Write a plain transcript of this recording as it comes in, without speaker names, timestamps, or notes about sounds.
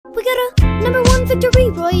We got a #1 victory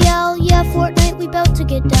royale. Yeah, Fortnite, we bout to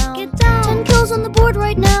get down. 10 kills on the board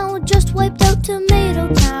right now. Just wiped out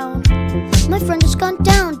Tomato Town. My friend has gone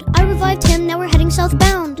down. I revived him, now we're heading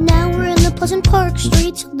southbound. Now we're in the Pleasant Park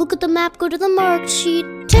streets. Look at the map, go to the marked sheet.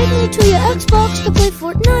 Take me to your Xbox to play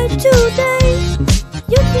Fortnite today.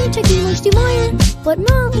 You can take me lunch to Meyer, but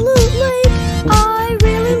not Loot Lake. I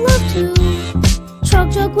really love to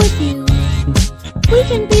Chug Jug with you. We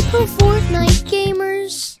can be pro Fortnite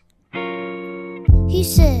gamers. He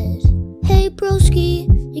said, hey broski,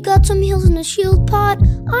 you got some heals in the shield pot?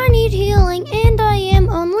 I need healing and I am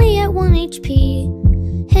only at 1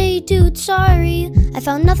 HP. Hey dude, sorry, I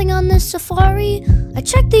found nothing on this safari. I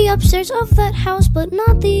checked the upstairs of that house, but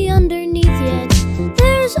not the underneath yet.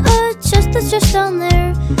 There's a chest that's just down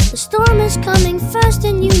there. The storm is coming fast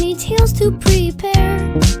and you need heals to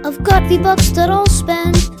prepare. I've got V-Bucks that I'll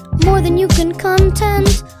spend, more than you can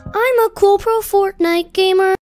contend. I'm a cool pro Fortnite gamer.